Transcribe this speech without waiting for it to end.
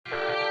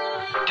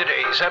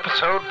Today's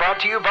episode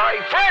brought to you by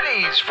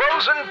Freddy's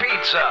Frozen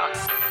Pizza.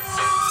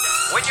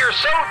 When you're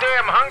so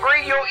damn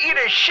hungry, you'll eat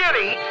a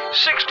shitty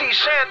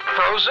 60-cent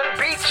frozen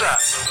pizza.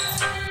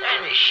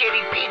 That's a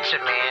shitty pizza,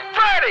 man.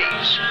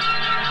 Freddy's!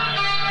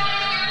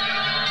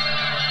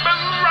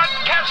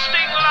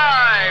 Broadcasting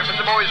live in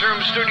the Boys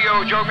Room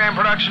Studio, Jokeman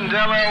Productions,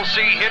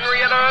 LLC,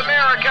 Henrietta,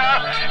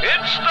 America.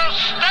 It's the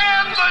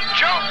Stan the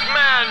Joke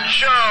Man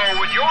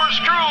Show with yours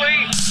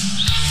truly,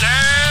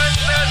 Stan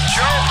the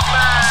Joke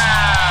Man.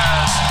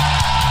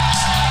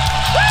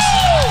 Woo!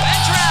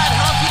 That's right,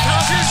 honky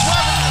tonkers.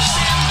 Welcome to the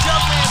Stan the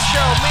Joke Man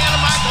Show. Man,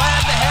 am I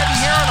glad to have you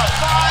here on a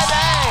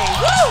Friday.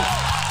 Woo!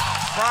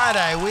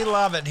 Friday, we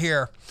love it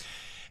here.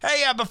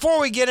 Hey, before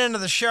we get into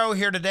the show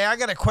here today, I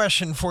got a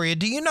question for you.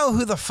 Do you know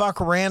who the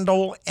fuck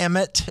Randall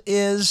Emmett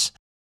is?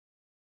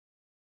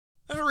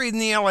 I was reading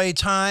the LA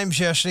Times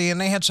yesterday,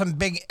 and they had some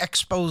big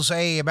expose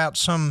about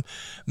some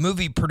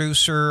movie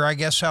producer, I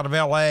guess, out of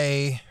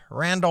LA,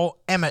 Randall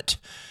Emmett.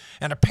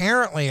 And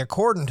apparently,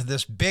 according to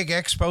this big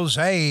expose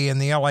in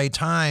the LA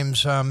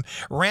Times,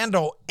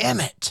 Randall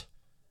Emmett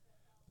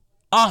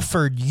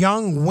offered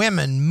young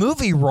women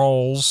movie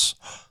roles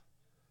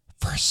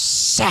for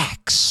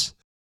sex.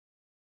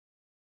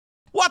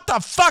 What the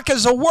fuck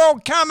is the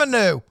world coming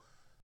to?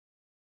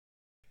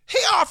 He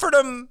offered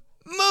them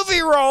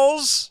movie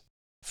roles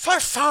for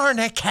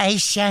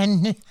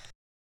fornication.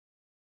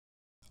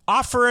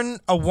 Offering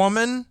a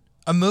woman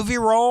a movie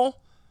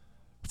role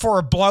for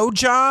a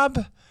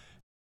blowjob?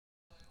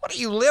 What do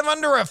you live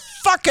under a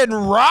fucking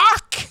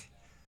rock?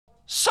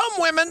 Some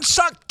women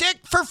suck dick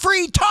for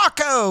free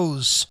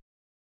tacos.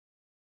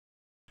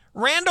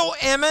 Randall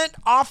Emmett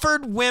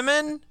offered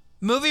women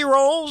movie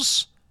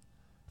roles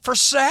for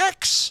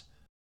sex?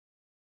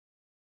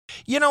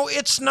 You know,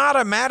 it's not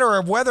a matter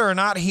of whether or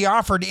not he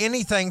offered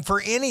anything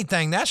for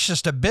anything. That's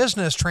just a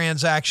business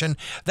transaction.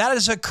 That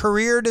is a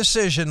career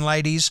decision,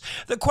 ladies.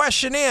 The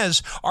question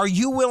is, are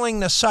you willing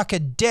to suck a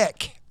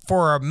dick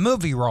for a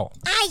movie role?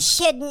 I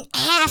shouldn't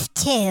have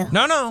to.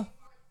 No.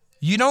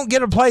 You don't get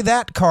to play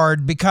that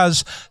card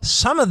because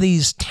some of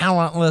these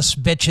talentless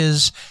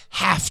bitches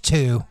have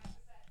to.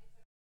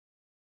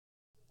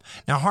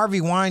 Now,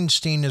 Harvey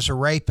Weinstein is a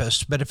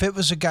rapist, but if it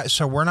was a guy,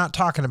 so we're not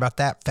talking about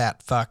that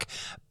fat fuck,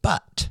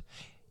 but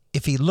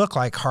if he looked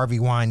like Harvey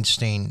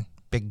Weinstein,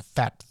 big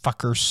fat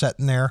fucker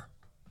sitting there,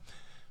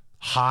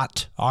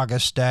 hot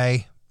August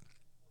day,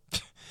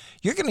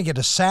 you're going to get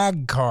a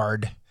SAG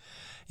card.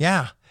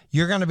 Yeah,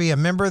 you're going to be a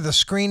member of the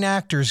Screen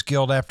Actors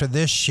Guild after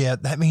this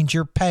shit. That means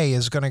your pay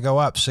is going to go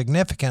up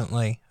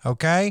significantly,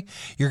 okay?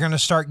 You're going to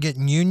start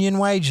getting union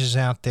wages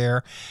out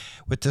there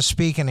with the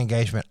speaking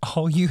engagement.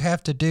 All you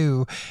have to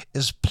do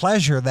is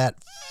pleasure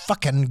that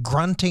fucking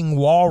grunting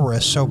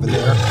walrus over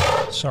there.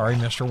 Sorry,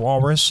 Mr.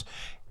 Walrus.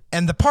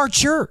 And the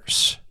part's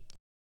yours.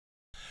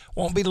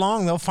 Won't be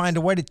long, they'll find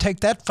a way to take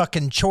that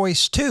fucking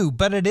choice too.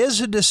 But it is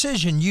a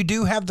decision you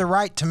do have the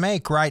right to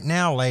make right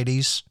now,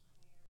 ladies.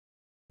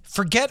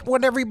 Forget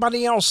what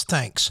everybody else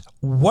thinks.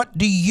 What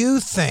do you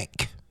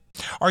think?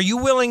 Are you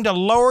willing to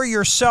lower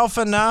yourself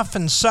enough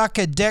and suck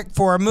a dick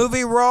for a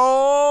movie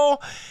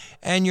role?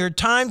 And your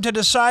time to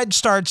decide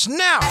starts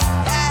now.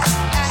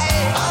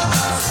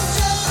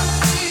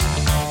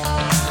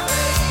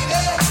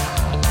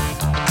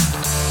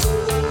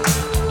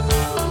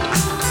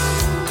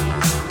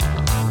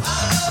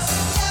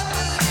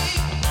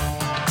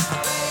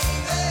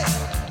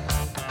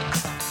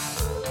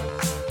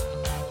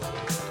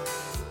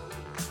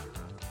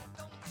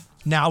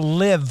 Now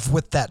live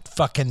with that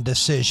fucking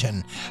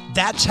decision.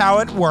 That's how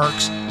it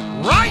works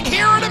right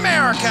here in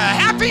America.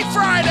 Happy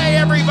Friday,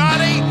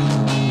 everybody.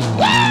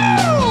 Woo!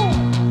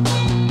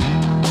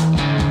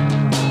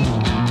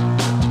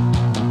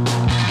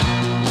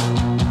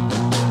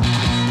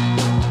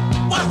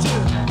 Watch it.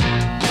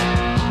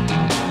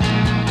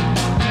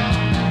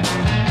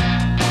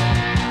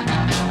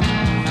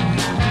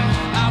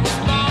 I was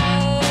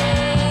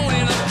born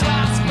in a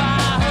drive-by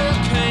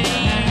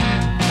hurricane,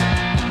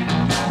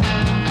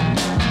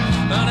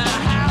 and I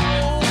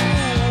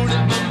howled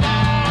at my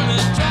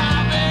morning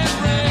driving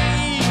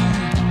rain.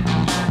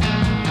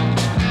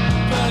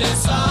 But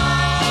it's all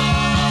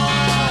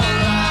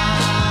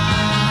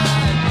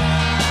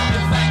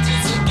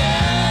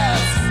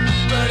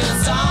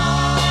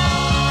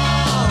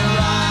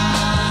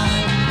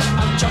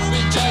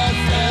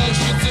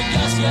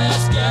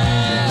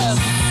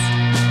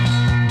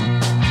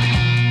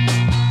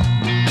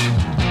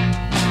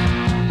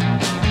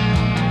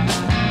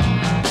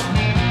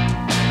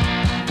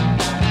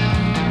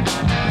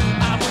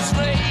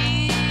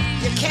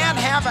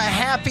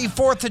happy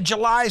 4th of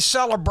July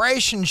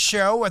celebration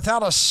show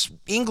without a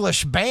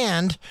English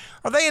band.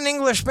 Are they an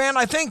English band?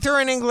 I think they're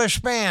an English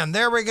band.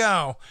 There we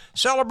go.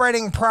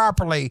 Celebrating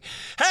properly.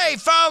 Hey,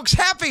 folks,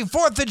 happy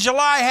 4th of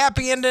July,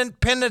 happy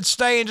Independence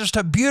Day, and just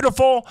a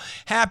beautiful,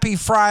 happy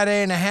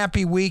Friday and a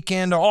happy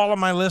weekend to all of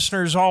my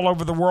listeners all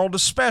over the world,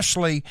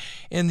 especially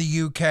in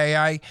the UK.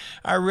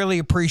 I really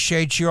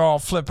appreciate you all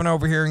flipping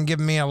over here and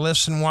giving me a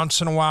listen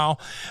once in a while.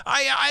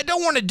 I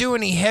don't want to do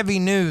any heavy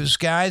news,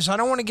 guys. I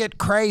don't want to get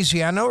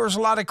crazy. I know there's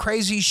a lot of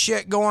crazy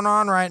shit going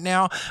on right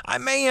now. I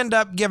may end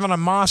up giving a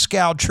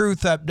Moscow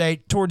truth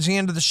update towards the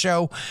end of the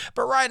show,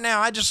 but right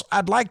now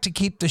I'd like to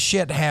keep the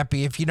shit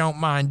happy, if you don't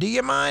mind. Do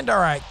you mind? All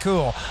right,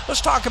 cool.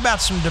 Let's talk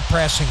about some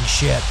depressing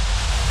shit.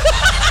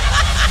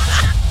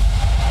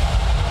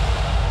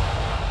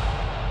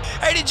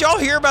 Hey, did y'all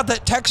hear about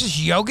that Texas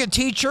yoga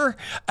teacher?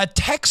 A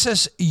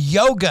Texas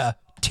yoga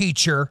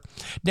teacher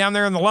down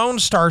there in the Lone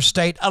Star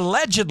State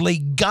allegedly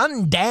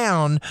gunned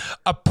down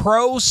a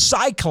pro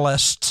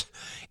cyclist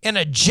in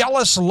a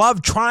jealous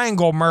love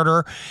triangle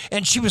murder,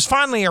 and she was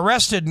finally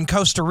arrested in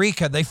Costa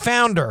Rica. They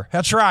found her.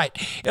 That's right.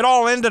 It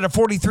all ended a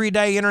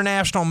 43-day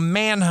international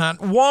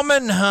manhunt.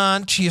 Woman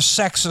hunt, you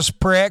sexist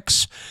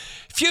pricks.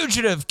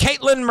 Fugitive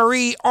Caitlin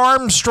Marie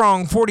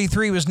Armstrong,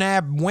 43, was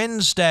nabbed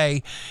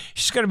Wednesday.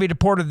 She's going to be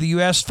deported to the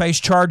U.S.,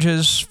 face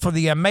charges for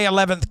the May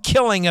 11th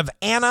killing of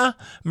Anna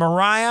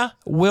Mariah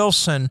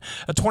Wilson,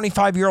 a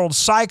 25-year-old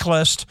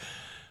cyclist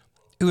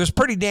who was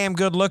pretty damn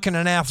good looking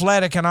and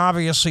athletic and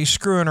obviously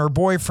screwing her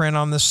boyfriend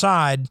on the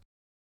side.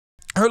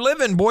 Her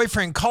live-in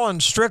boyfriend, Colin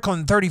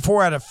Strickland,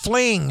 34, had a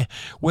fling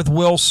with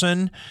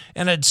Wilson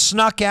and had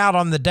snuck out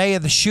on the day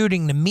of the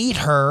shooting to meet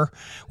her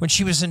when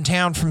she was in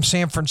town from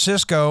San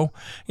Francisco,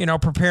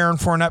 preparing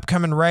for an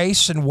upcoming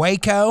race in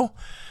Waco.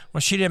 Well,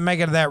 she didn't make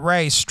it to that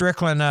race.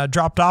 Strickland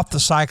dropped off the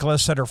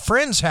cyclist at her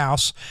friend's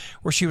house,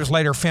 where she was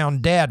later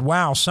found dead.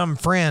 Wow, some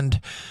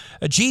friend.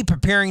 A Jeep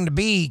appearing to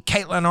be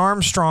Caitlin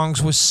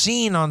Armstrong's was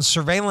seen on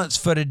surveillance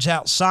footage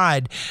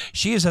outside.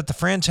 She is at the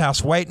friend's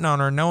house waiting on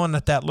her, knowing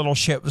that little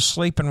shit was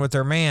sleeping with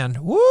her man.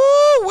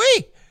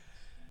 Woo-wee!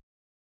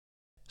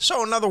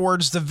 So, in other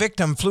words, the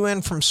victim flew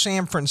in from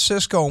San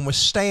Francisco and was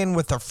staying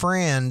with a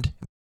friend.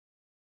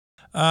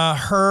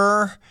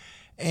 Her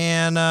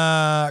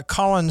and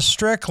Colin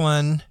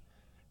Strickland,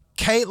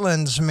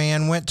 Caitlin's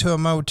man, went to a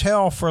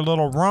motel for a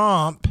little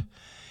romp.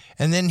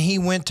 And then he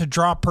went to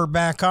drop her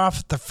back off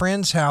at the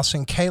friend's house,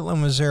 and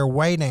Caitlin was there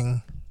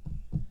waiting.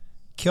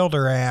 Killed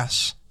her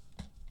ass.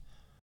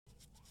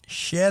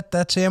 Shit,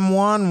 that's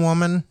M1,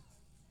 woman.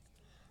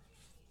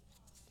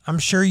 I'm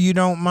sure you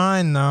don't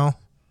mind, though.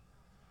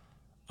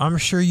 I'm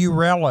sure you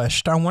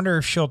relished. I wonder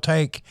if she'll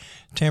take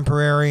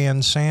temporary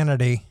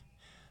insanity.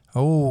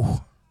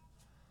 Oh.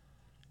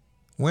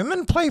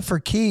 Women play for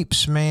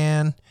keeps,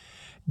 man.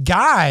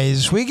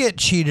 Guys, we get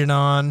cheated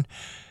on.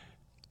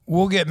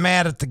 We'll get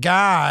mad at the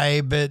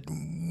guy, but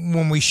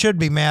when we should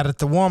be mad at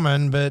the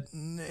woman, but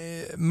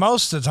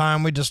most of the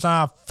time we just,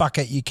 fuck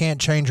it, you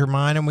can't change your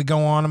mind, and we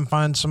go on and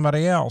find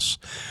somebody else.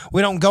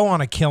 We don't go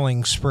on a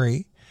killing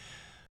spree.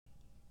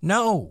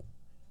 No,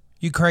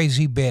 you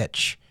crazy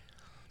bitch.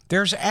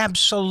 There's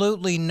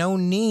absolutely no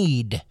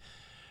need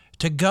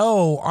to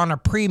go on a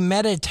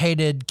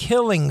premeditated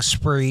killing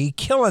spree,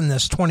 killing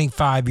this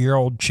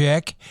 25-year-old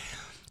chick.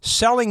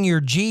 Selling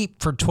your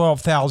Jeep for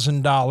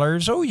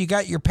 $12,000. Oh, you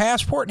got your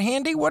passport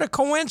handy? What a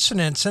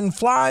coincidence. And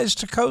flies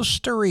to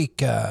Costa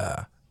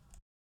Rica.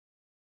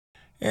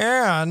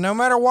 Yeah, no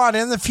matter what,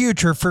 in the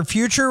future, for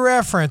future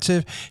reference,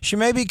 if she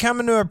may be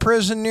coming to a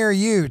prison near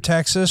you,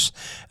 Texas,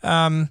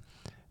 don't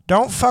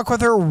fuck with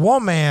her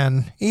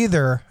woman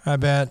either, I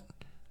bet.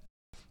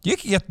 You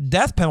could get the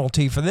death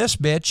penalty for this,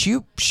 bitch.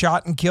 You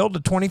shot and killed a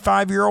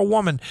 25-year-old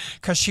woman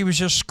because she was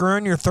just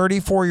screwing your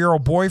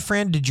 34-year-old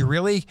boyfriend. Did you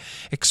really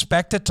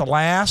expect it to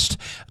last?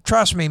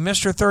 Trust me,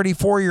 Mr.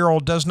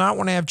 34-year-old does not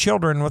want to have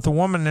children with a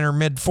woman in her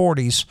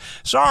mid-40s.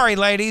 Sorry,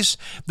 ladies.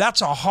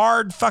 That's a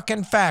hard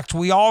fucking fact.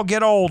 We all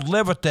get old.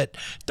 Live with it.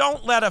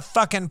 Don't let a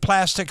fucking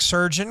plastic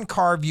surgeon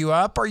carve you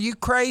up. Are you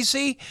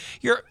crazy?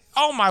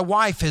 Oh, my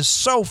wife is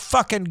so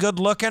fucking good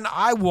looking.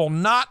 I will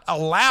not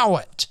allow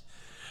it.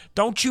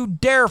 Don't you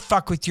dare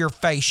fuck with your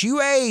face. You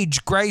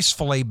age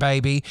gracefully,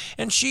 baby.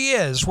 And she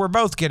is. We're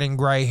both getting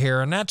gray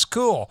hair, and that's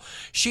cool.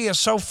 She is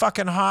so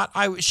fucking hot.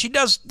 She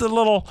does the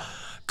little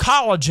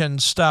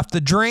collagen stuff,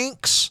 the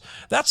drinks.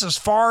 That's as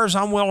far as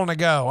I'm willing to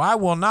go. I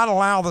will not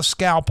allow the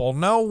scalpel.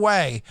 No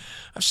way.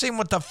 I've seen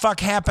what the fuck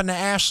happened to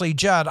Ashley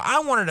Judd. I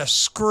wanted to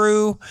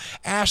screw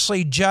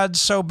Ashley Judd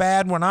so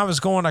bad when I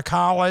was going to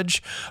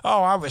college.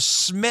 Oh, I was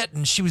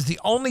smitten. She was the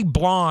only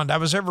blonde I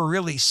was ever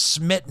really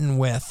smitten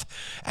with.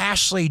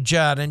 Ashley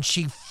Judd. And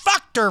she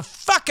fucked her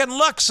fucking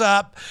looks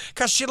up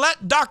because she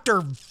let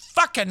Dr.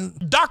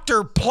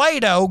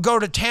 Plato go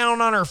to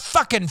town on her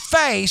fucking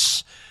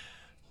face.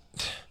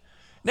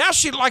 Now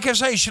she, like I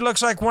say, she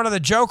looks like one of the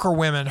Joker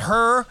women.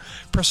 Her,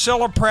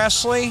 Priscilla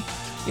Presley.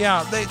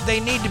 Yeah, they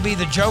need to be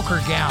the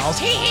Joker gals.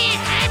 Hey,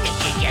 hi,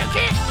 Mr.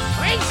 Joker.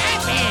 Where's my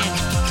band?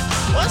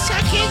 We'll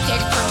suck his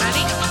dick for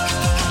money.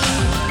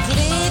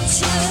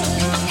 Glitter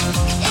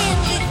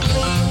and it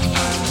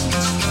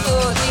gleams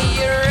for the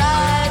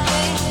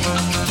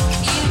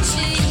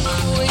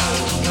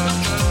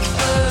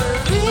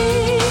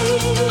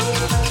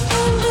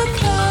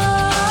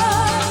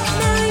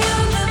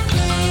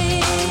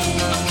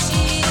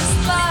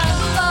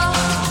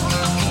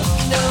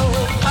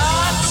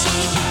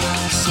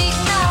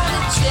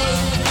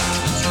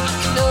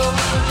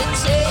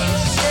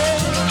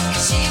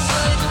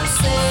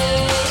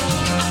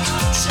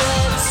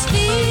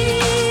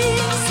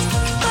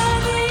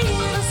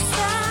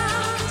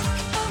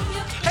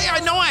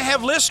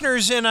have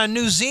listeners in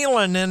New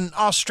Zealand and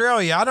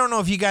Australia. I don't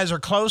know if you guys are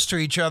close to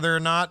each other or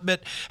not,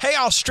 but hey,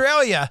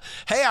 Australia.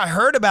 Hey, I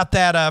heard about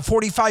that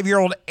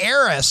 45-year-old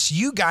heiress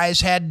you guys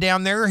had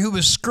down there who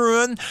was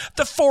screwing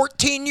the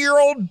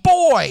 14-year-old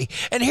boy.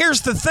 And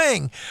here's the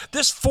thing.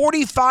 This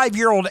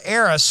 45-year-old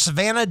heiress,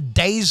 Savannah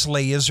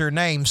Daisley is her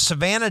name.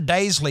 Savannah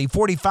Daisley,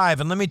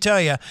 45. And let me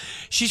tell you,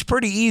 she's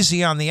pretty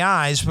easy on the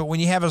eyes, but when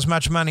you have as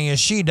much money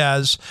as she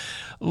does,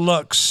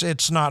 looks,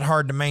 it's not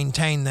hard to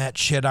maintain that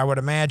shit, I would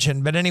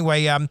imagine. But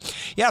anyway,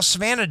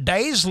 Savannah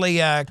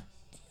Daisley,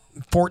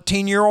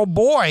 14-year-old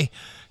boy,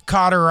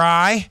 caught her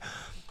eye,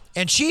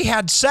 and she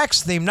had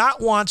sex with him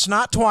not once,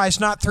 not twice,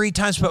 not 3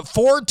 times, but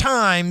 4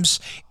 times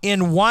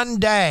in one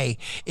day.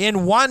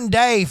 In one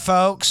day,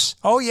 folks.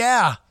 Oh,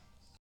 yeah.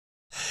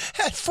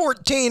 At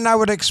 14, I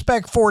would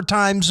expect 4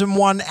 times in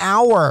 1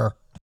 hour.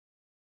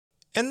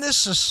 And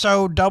this is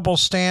so double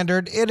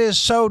standard. It is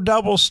so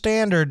double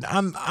standard.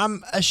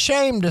 I'm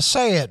ashamed to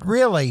say it,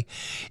 really.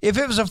 If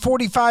it was a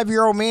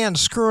 45-year-old man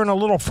screwing a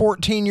little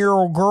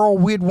 14-year-old girl,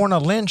 we'd want to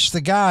lynch the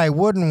guy,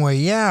 wouldn't we?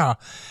 Yeah.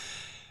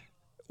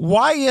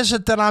 Why is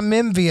it that I'm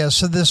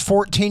envious of this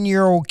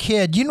 14-year-old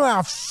kid? You know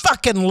how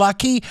fucking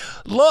lucky?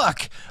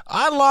 Look,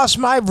 I lost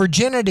my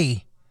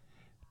virginity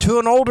to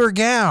an older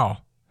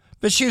gal,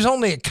 but she was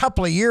only a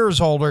couple of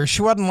years older.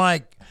 She wasn't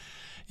like,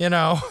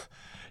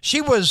 she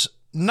was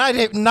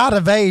not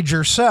of age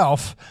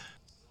herself.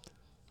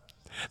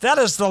 That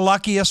is the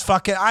luckiest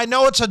fucking... I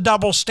know it's a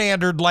double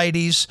standard,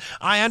 ladies.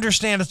 I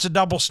understand it's a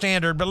double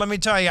standard, but let me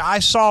tell you, I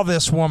saw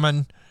this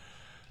woman.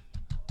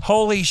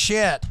 Holy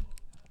shit.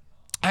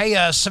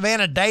 Hey,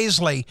 Savannah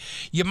Daisley,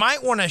 you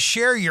might want to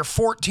share your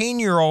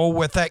 14-year-old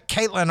with that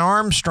Caitlin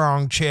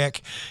Armstrong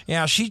chick.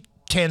 Yeah, she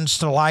tends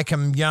to like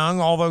him young,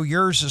 although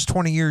yours is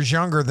 20 years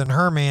younger than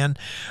her, man.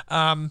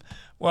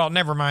 Well,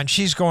 never mind.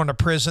 She's going to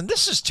prison.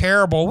 This is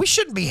terrible. We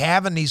shouldn't be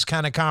having these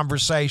kind of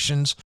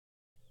conversations.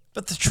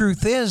 But the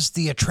truth is,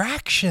 the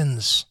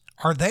attractions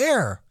are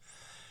there.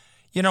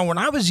 When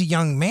I was a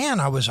young man,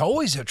 I was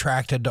always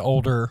attracted to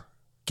older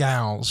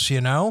gals,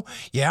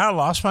 Yeah, I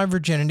lost my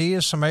virginity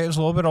as somebody who was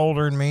a little bit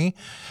older than me.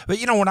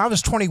 But, when I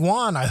was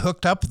 21, I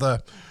hooked up with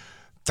a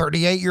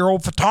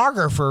 38-year-old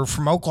photographer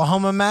from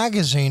Oklahoma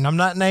Magazine. I'm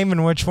not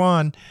naming which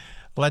one.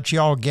 Let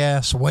y'all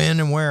guess when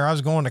and where I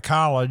was going to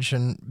college.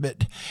 And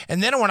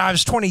then when I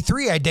was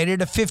 23, I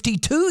dated a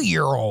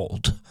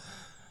 52-year-old.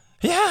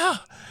 Yeah.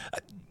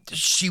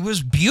 She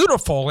was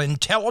beautiful,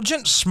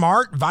 intelligent,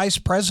 smart, vice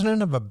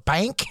president of a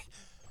bank.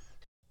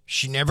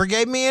 She never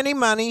gave me any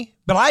money,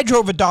 but I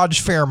drove a Dodge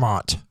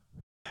Fairmont.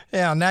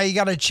 Yeah, now you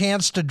got a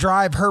chance to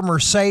drive her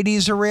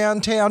Mercedes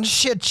around town.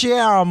 Shit,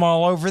 yeah, I'm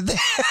all over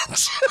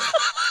that.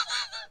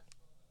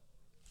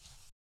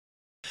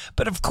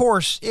 But of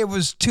course, it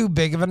was too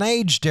big of an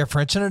age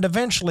difference, and it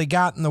eventually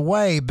got in the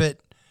way. But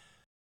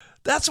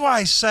that's why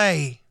I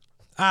say,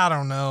 I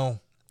don't know.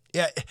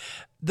 Yeah,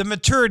 the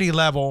maturity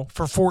level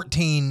for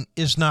 14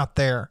 is not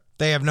there.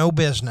 They have no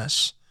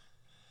business.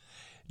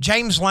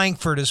 James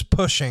Langford is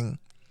pushing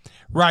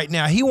right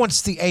now. He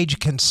wants the age of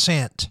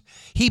consent.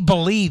 He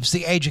believes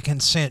the age of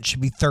consent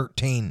should be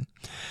 13.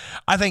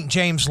 I think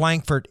James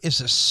Langford is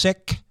a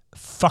sick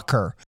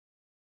fucker.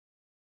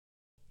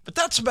 But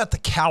that's about the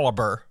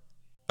caliber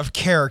of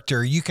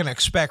character you can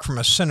expect from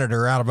a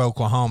senator out of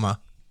Oklahoma.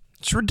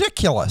 It's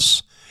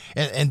ridiculous.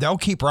 And they'll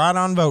keep right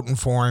on voting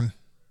for him.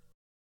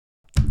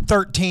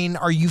 13,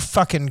 are you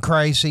fucking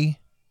crazy?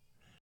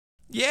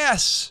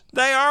 Yes,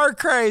 they are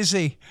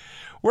crazy.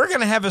 We're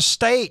going to have a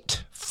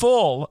state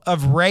full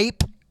of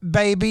rape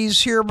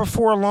babies here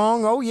before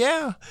long. Oh,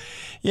 yeah.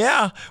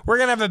 Yeah, we're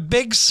going to have a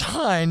big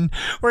sign.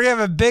 We're going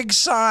to have a big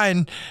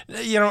sign,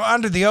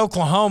 under the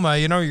Oklahoma,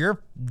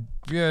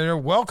 you're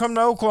welcome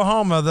to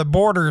Oklahoma, the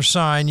border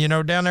sign,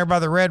 down there by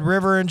the Red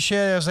River and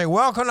shit. I say,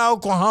 welcome to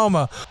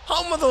Oklahoma,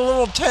 home of the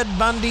little Ted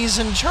Bundys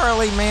and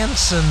Charlie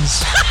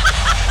Mansons.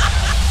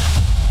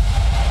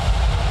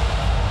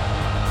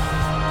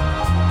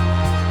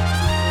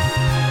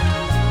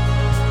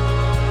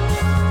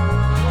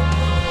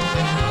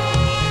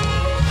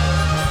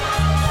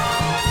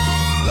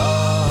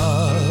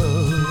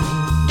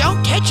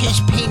 Don't touch his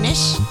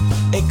penis.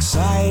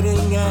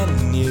 Exciting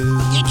and new.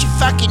 Get your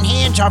fucking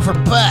hands off her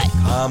butt.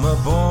 Come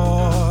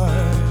aboard.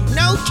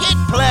 No tit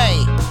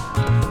play.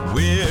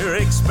 We're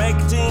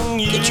expecting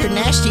you. Get your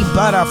nasty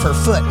butt off her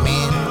foot,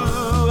 man.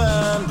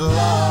 And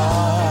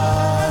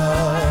love.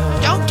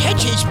 Don't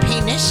touch his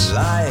penis.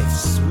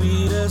 Life's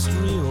sweetest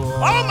reward.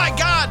 Oh my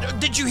God,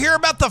 did you hear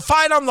about the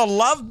fight on the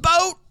Love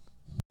Boat?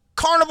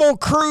 Carnival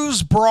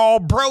Cruise brawl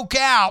broke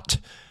out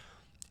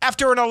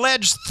after an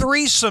alleged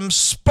threesome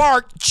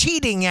sparked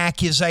cheating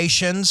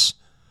accusations.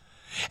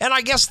 And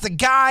I guess the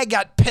guy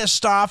got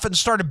pissed off and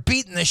started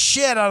beating the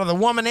shit out of the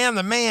woman and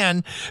the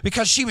man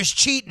because she was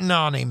cheating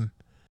on him.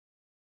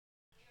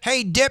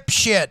 Hey,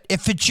 dipshit,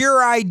 if it's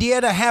your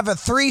idea to have a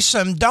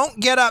threesome,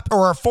 don't get up,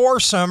 or a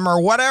foursome,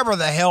 or whatever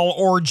the hell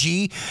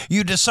orgy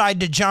you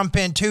decide to jump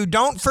into.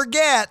 Don't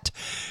forget,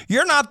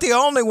 you're not the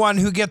only one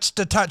who gets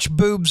to touch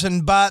boobs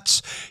and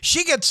butts.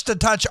 She gets to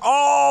touch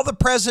all the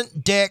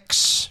present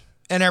dicks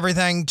and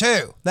everything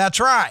too. That's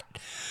right.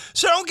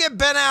 So don't get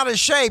bent out of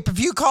shape if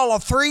you call a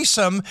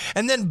threesome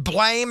and then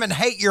blame and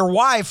hate your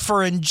wife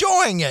for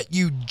enjoying it,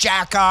 you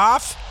jack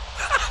off.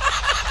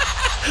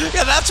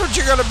 Yeah, that's what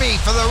you're going to be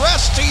for the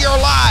rest of your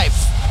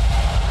life.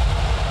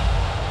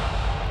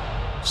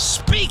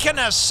 Speaking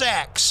of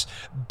sex,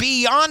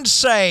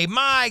 Beyonce,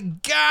 my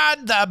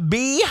God, the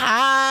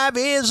beehive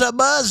is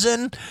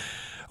a-buzzing.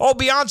 Oh,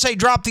 Beyonce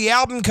dropped the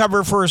album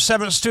cover for her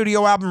 7th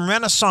studio album,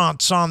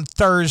 Renaissance, on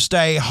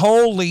Thursday.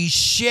 Holy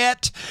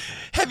shit.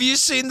 Have you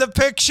seen the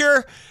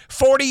picture?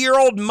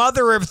 40-year-old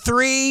mother of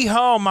 3.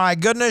 Oh, my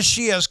goodness,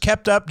 she has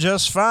kept up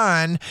just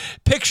fine.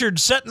 Pictured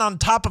sitting on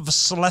top of a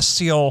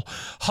celestial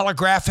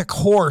holographic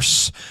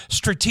horse,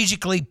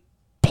 strategically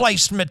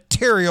placed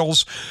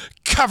materials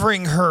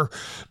covering her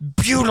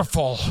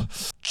beautiful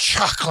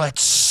chocolate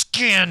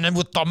skin and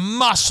with the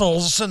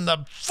muscles and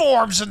the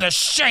forms and the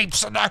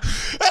shapes and the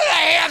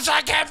hands.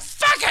 I can't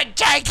fucking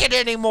take it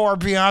anymore,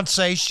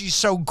 Beyonce. She's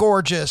so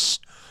gorgeous.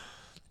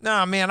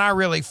 No, man, I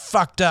really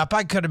fucked up.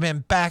 I could have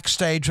been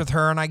backstage with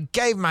her, and I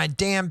gave my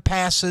damn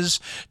passes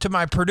to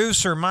my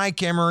producer,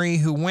 Mike Emery,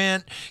 who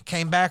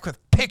came back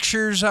with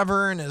pictures of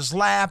her in his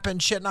lap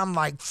and shit, and I'm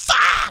like,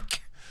 fuck!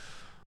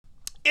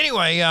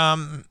 Anyway,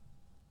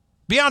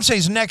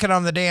 Beyonce's naked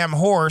on the damn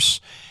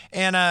horse,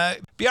 and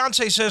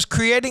Beyonce says,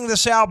 creating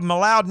this album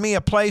allowed me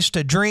a place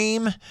to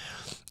dream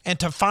and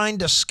to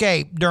find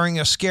escape during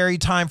a scary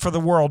time for the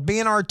world.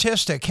 Being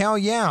artistic, hell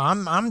yeah,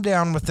 I'm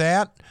down with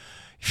that.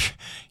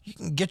 You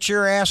can get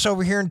your ass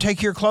over here and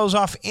take your clothes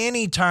off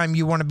anytime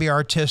you want to be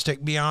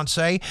artistic,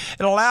 Beyonce.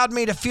 It allowed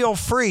me to feel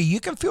free. You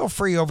can feel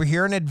free over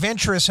here and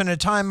adventurous in a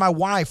time my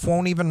wife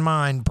won't even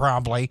mind,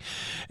 probably.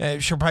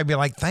 She'll probably be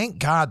like, thank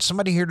God,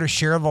 somebody here to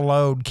share the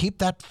load. Keep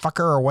that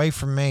fucker away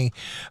from me.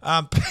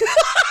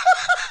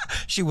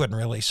 She wouldn't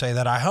really say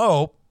that, I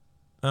hope.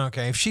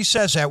 Okay, if she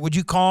says that, would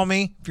you call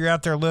me if you're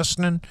out there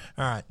listening?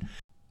 All right.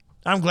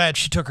 I'm glad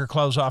she took her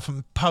clothes off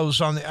and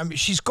posed on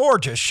she's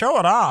gorgeous. Show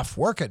it off.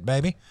 Work it,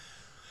 baby.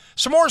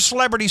 Some more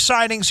celebrity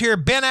sightings here.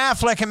 Ben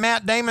Affleck and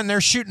Matt Damon,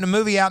 they're shooting a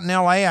movie out in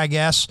L.A., I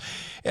guess.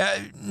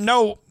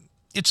 No,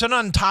 it's an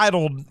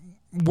untitled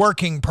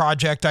working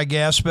project, I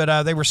guess,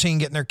 but they were seen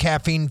getting their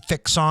caffeine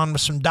fix on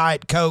with some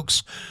Diet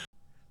Cokes.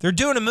 They're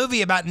doing a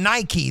movie about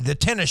Nike, the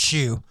tennis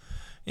shoe.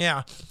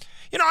 Yeah.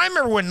 You know, I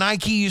remember when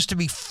Nike used to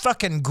be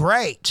fucking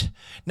great.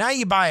 Now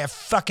you buy a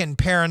fucking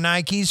pair of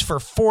Nikes for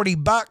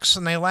 $40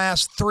 and they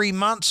last 3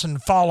 months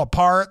and fall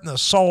apart and the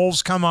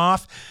soles come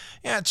off.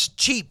 Yeah, it's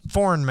cheap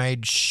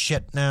foreign-made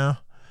shit now.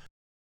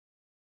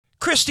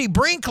 Christy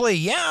Brinkley,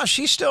 yeah,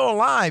 she's still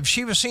alive.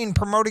 She was seen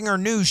promoting her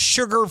new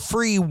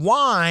sugar-free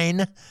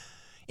wine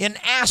in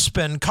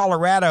Aspen,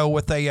 Colorado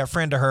with a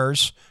friend of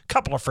hers, a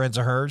couple of friends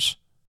of hers,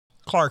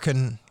 Clark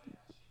and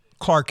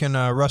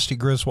Rusty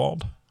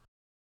Griswold.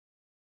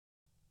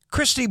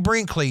 Christy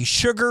Brinkley,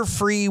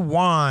 sugar-free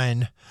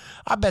wine.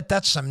 I bet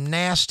that's some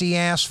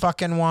nasty-ass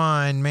fucking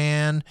wine,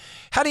 man.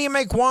 How do you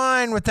make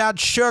wine without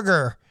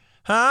sugar?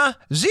 Huh?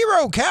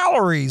 0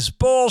 calories.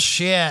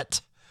 Bullshit.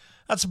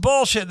 That's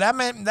bullshit. That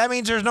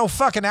means there's no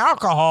fucking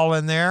alcohol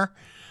in there.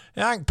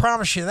 I can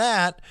promise you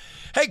that.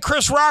 Hey,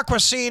 Chris Rock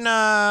was seen,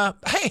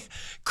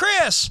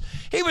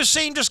 he was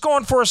seen just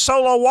going for a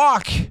solo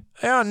walk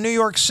in New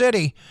York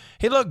City.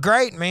 He looked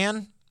great,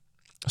 man.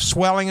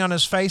 Swelling on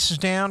his face is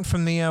down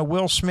from the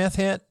Will Smith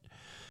hit.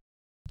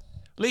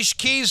 Alicia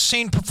Keys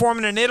seen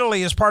performing in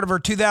Italy as part of her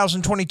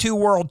 2022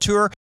 world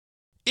tour.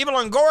 Eva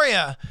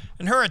Longoria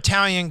and her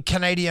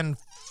Italian-Canadian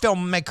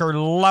filmmaker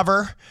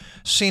lover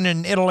seen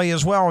in Italy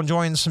as well,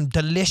 enjoying some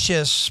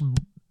delicious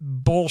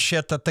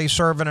bullshit that they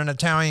serve in an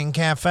Italian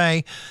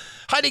cafe.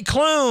 Heidi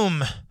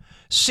Klum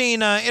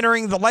seen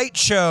entering The Late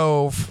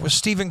Show with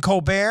Stephen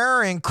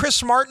Colbert, and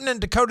Chris Martin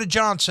and Dakota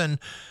Johnson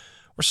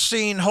were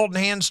seen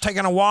holding hands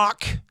taking a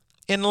walk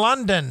in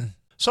London.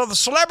 So the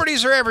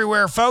celebrities are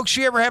everywhere, folks.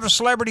 You ever have a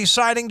celebrity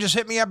sighting, just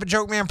hit me up at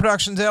Joke Man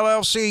Productions,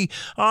 LLC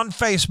on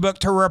Facebook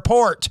to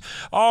report.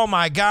 Oh,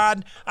 my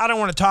God. I don't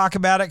want to talk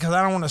about it because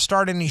I don't want to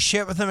start any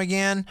shit with them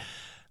again.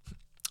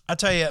 I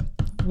tell you,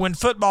 when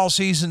football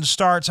season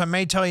starts, I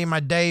may tell you my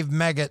Dave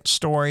Meggett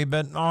story,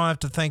 but I'll have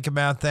to think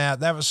about that.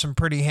 That was some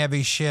pretty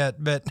heavy shit,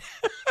 but...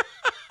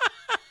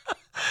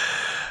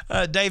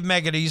 Dave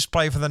Meggett used to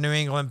play for the New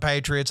England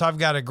Patriots. I've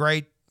got a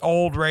great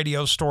old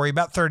radio story,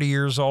 about 30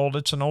 years old.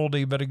 It's an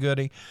oldie but a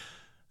goodie.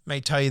 May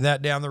tell you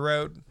that down the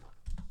road.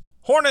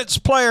 Hornets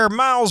player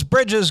Miles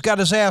Bridges got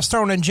his ass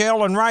thrown in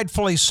jail, and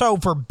rightfully so,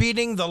 for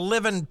beating the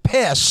living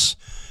piss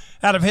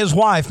out of his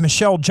wife,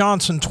 Michelle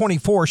Johnson,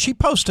 24. She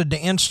posted to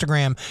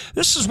Instagram.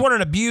 This is what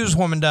an abused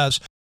woman does.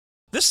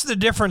 This is the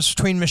difference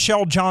between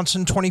Michelle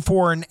Johnson,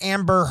 24, and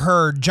Amber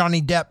Heard,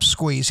 Johnny Depp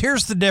squeeze.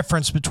 Here's the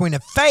difference between a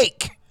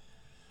fake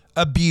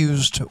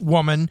abused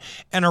woman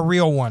and a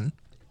real one.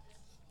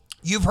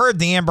 You've heard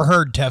the Amber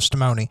Heard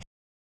testimony.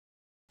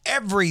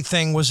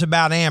 Everything was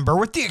about Amber,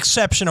 with the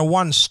exception of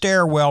one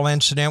stairwell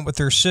incident with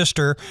her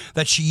sister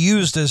that she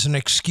used as an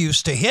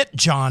excuse to hit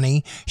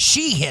Johnny.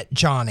 She hit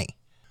Johnny.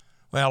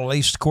 Well, at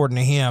least according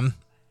to him.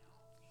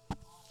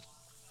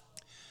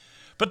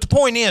 But the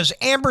point is,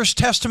 Amber's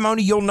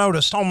testimony, you'll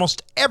notice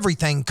almost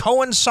everything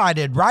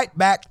coincided right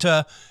back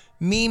to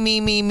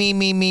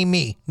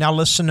me. Now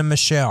listen to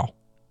Michelle.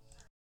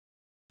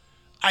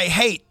 I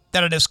hate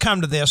that it has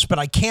come to this, but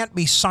I can't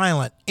be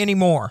silent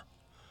anymore.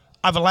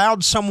 I've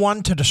allowed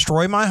someone to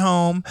destroy my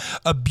home,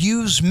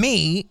 abuse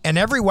me in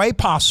every way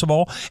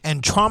possible,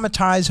 and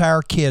traumatize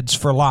our kids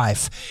for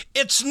life.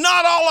 It's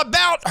not all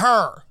about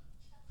her.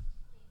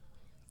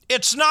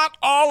 It's not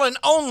all and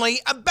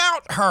only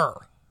about her.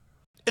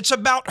 It's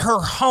about her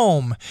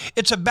home.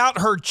 It's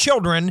about her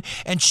children,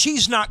 and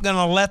she's not going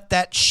to let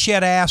that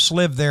shit ass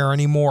live there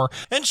anymore.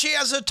 And she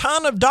has a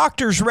ton of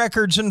doctor's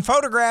records and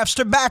photographs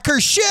to back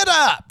her shit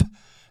up.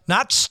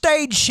 Not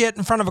stage shit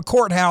in front of a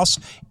courthouse,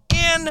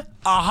 in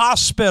a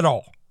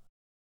hospital.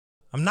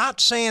 I'm not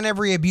saying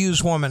every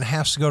abused woman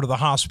has to go to the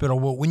hospital,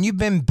 but when you've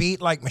been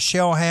beat like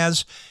Michelle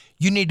has,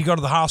 you need to go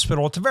to the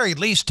hospital at the very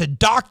least to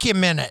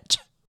document it.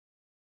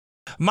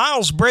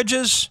 Miles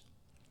Bridges,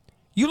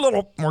 you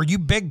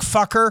big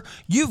fucker,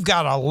 you've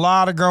got a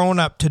lot of growing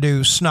up to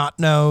do, snot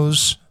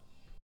nose.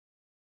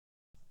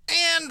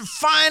 And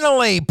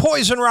finally,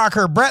 Poison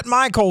rocker Bret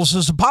Michaels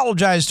has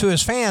apologized to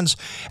his fans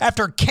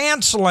after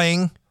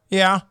canceling,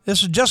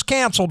 this was just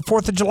canceled,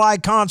 4th of July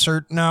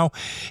concert. No,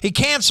 he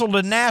canceled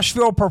a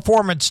Nashville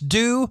performance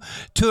due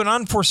to an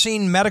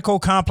unforeseen medical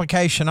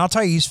complication. I'll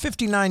tell you, he's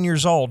 59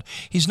 years old.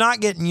 He's not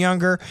getting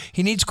younger.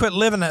 He needs to quit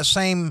living that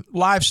same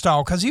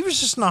lifestyle because he was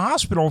just in the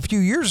hospital a few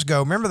years ago.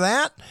 Remember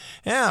that?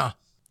 Yeah.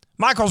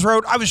 Michaels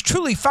wrote, I was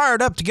truly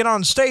fired up to get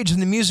on stage in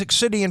the Music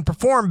City and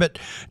perform, but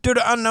due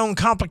to unknown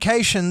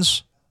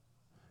complications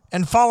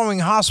and following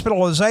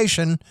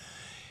hospitalization,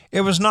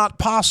 it was not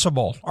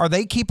possible. Are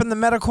they keeping the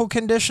medical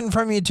condition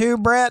from you too,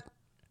 Brett?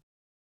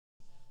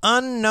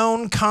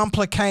 Unknown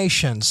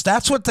complications.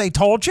 That's what they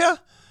told you?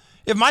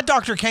 If my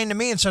doctor came to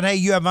me and said, hey,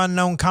 you have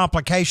unknown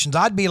complications,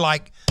 I'd be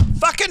like,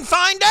 fucking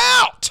find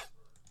out.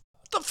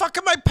 What the fuck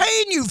am I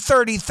paying you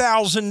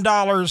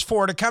 $30,000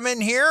 for, to come in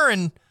here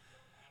and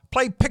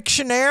play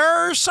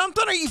Pictionary or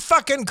something? Are you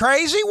fucking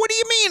crazy? What do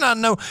you mean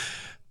unknown?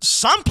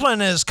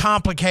 Something is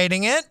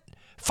complicating it.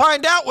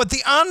 Find out what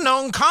the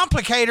unknown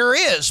complicator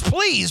is,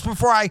 please,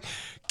 before I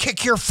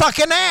kick your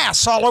fucking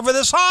ass all over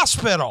this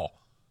hospital.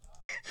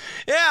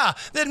 Yeah,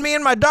 then me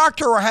and my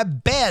doctor will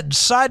have beds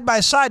side by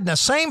side in the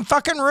same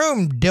fucking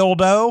room,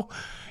 dildo.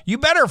 You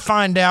better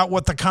find out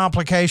what the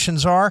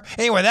complications are.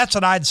 Anyway, that's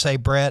what I'd say,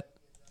 Brett.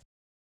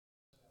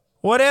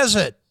 What is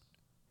it?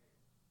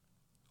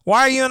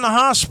 Why are you in the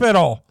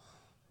hospital?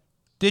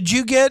 Did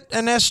you get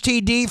an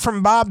STD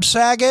from Bob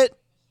Saget?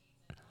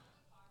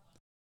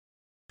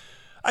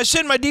 I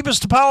send my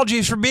deepest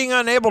apologies for being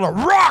unable to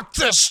rock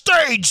the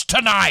stage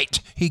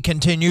tonight, he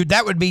continued.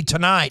 That would be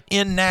tonight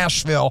in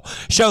Nashville.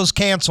 Show's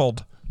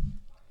canceled.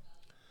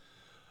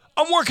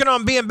 I'm working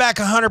on being back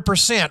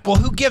 100%. Well,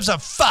 who gives a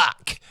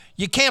fuck?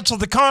 You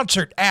canceled the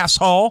concert,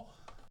 asshole.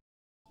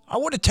 I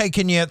would have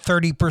taken you at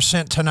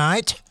 30%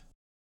 tonight.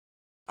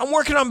 I'm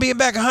working on being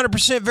back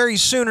 100% very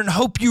soon and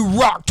hope you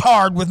rocked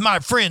hard with my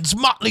friends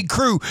Motley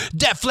Crue,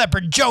 Def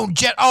Leppard, Joan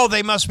Jett. Oh,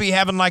 they must be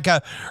having like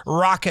a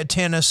Rock of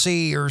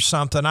Tennessee or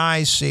something,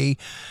 I see.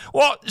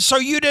 Well, so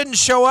you didn't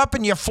show up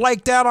and you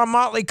flaked out on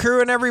Motley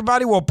Crue and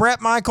everybody? Well,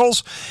 Bret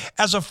Michaels,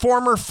 as a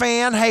former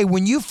fan, hey,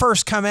 when you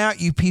first come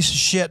out, you piece of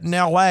shit in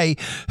L.A.,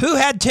 who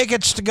had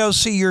tickets to go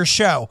see your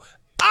show?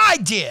 I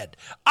did.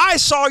 I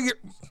saw your...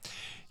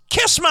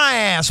 Kiss my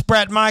ass,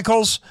 Bret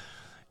Michaels.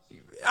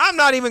 I'm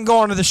not even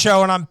going to the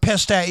show, and I'm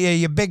pissed at you,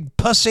 you big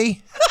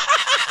pussy.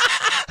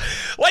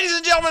 Ladies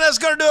and gentlemen, that's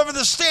going to do it for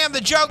the Stan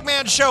the Joke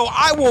Man show.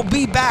 I will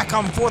be back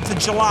on 4th of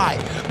July.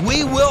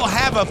 We will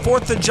have a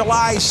 4th of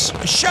July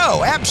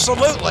show,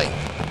 absolutely.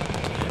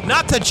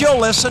 Not that you'll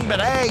listen, but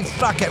hey,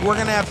 fuck it. We're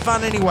going to have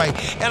fun anyway.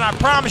 And I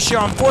promise you,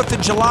 on 4th of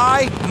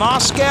July,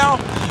 Moscow,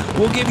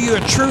 we'll give you a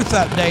truth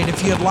update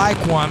if you'd like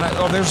one.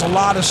 Oh, there's a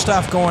lot of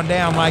stuff going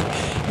down, like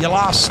you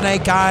lost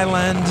Snake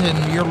Island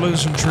and you're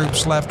losing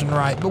troops left and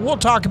right. But we'll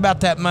talk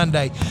about that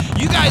Monday.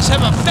 You guys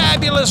have a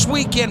fabulous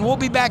weekend. We'll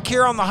be back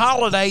here on the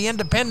holiday,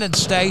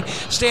 Independence Day.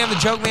 Stan the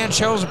Joke Man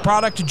Show is a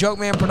product of Joke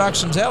Man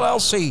Productions,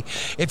 LLC.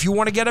 If you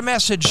want to get a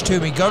message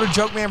to me, go to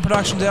Joke Man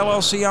Productions,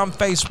 LLC on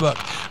Facebook.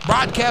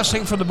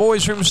 Broadcasting from the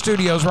Boys Room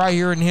Studios right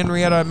here in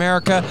Henrietta,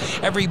 America,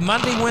 every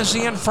Monday,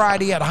 Wednesday, and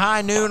Friday at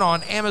high noon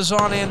on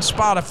Amazon and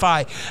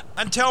Spotify.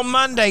 Until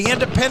Monday,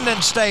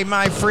 Independence Day,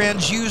 my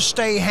friends, you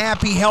stay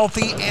happy,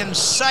 healthy, and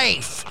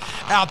safe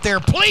out there.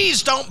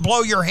 Please don't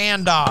blow your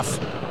hand off,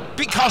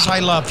 because I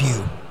love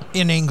you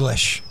in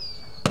English.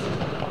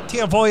 Ti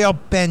voglio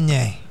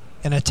bene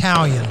in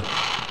Italian.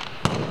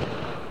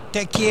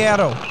 Te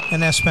quiero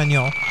in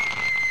Espanol.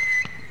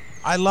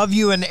 I love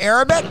you in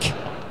Arabic.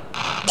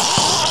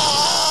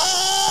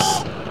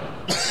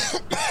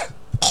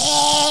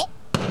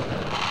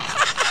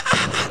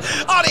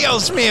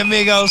 Adios, mi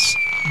amigos.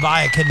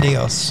 Vaya con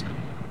Dios.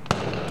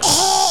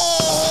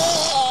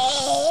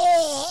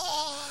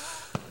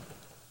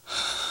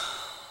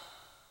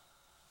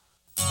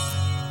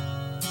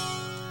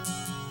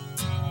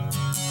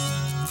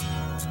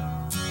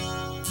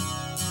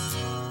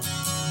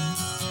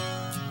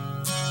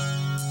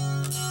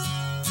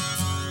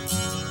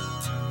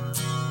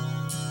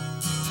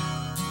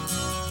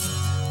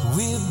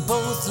 We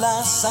both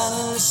lie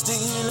silently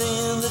still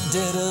in the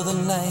dead of the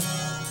night.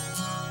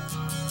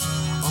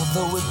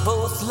 Although we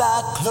both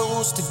lie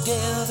close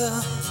together,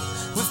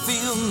 we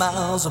feel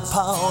miles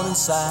apart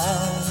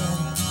inside.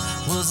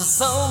 Was it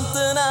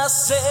something I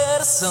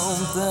said or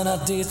something I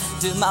did?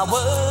 Did my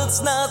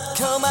words not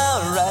come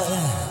out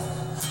right?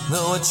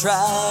 Though I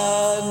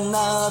tried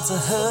not to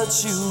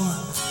hurt you,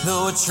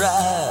 though I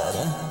tried,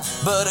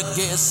 but I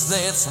guess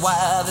that's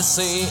why they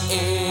say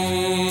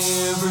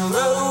every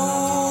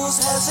rose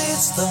has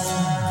its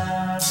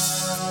thorn.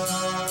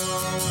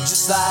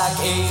 Just like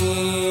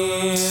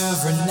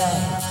every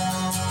night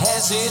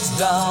has its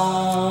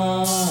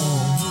dawn.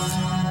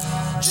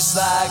 Just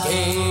like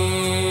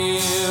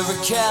every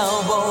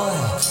cowboy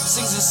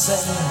sings a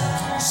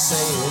sad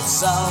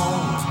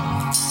song.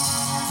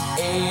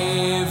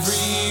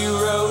 Every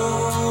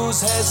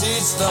rose has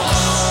its thorn.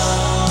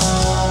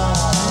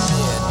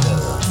 Yeah, it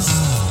does.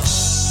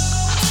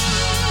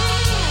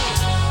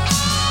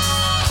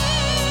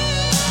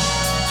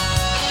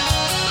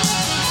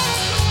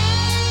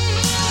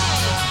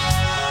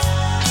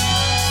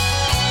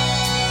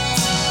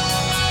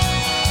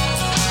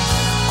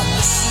 I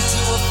listen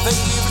to a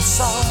favorite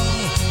song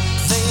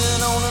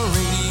playing on the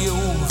radio.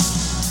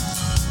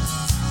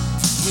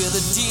 Yeah,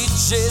 the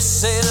DJ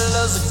said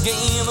love's a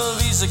game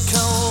of easy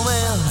come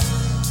and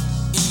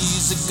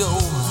easy go.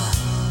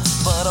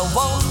 But I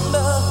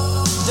wonder,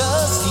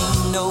 does he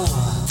know?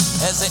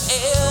 Has he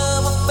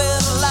ever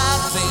felt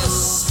like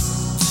this?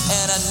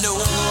 And I know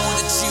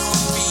that you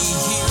would be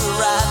here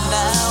right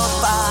now if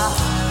I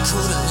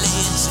could have let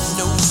you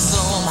know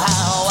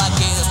somehow. I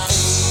guess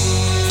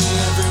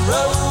every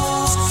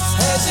rose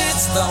has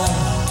its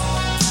thorn.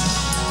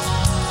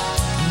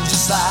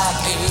 Just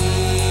like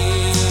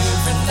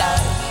every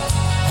night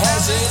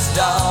has its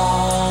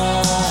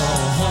dawn.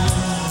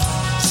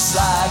 Just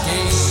like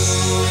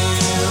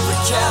every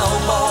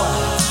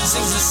cowboy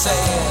sings a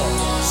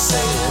sad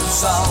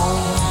song.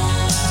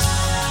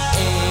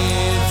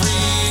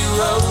 Every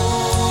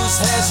rose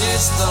has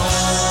its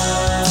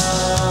thorn.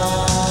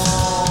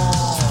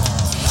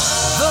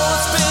 Though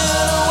it's been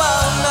a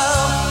while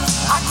now,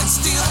 I can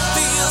still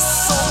feel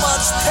so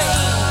much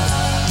pain.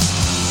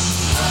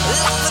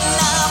 Like the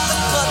knife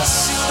that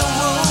cuts you, the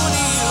wound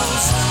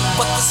heals,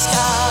 but the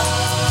scar,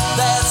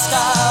 that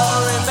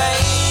scar remains.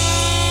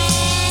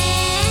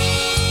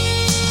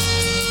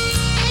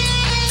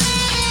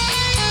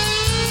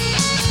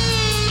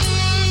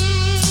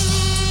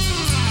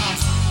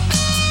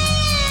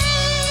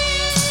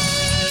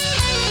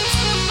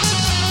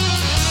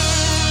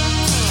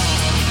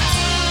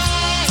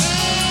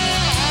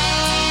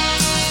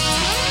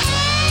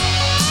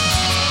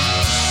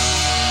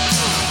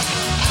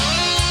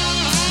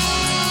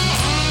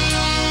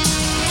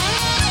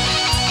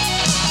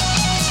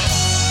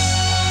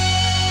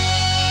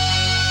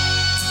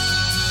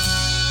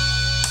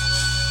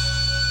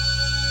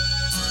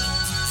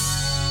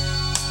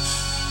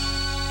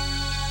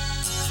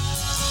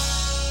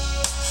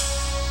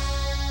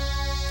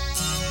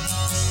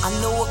 I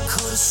know I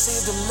could have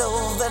saved the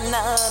love that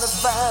night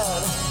if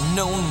I'd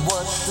known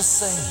what to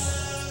say.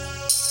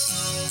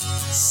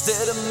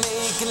 Instead of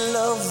making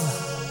love,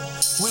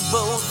 we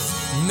both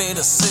made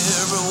us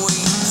separate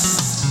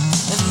ways.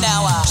 And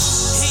now I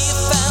hear you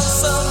found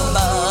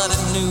somebody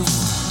new,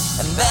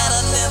 and that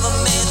I never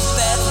meant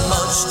that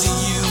much to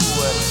you.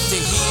 To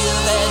hear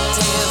that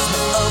tears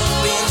me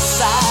up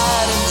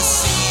inside, and to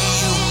see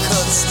you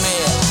cuts me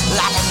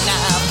like a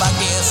knife. I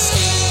guess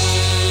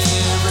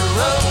every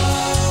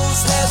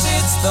rose has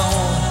its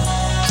thorn.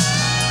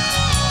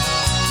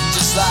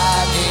 Just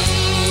like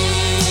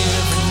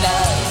every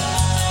night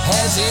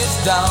has its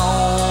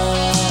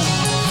dawn.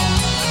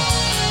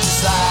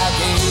 Just like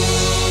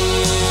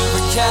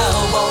every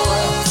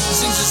cowboy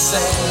sings a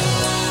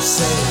sad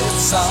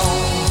song.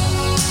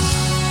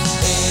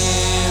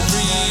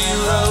 Every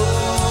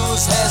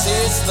rose has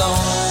its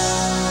thorn.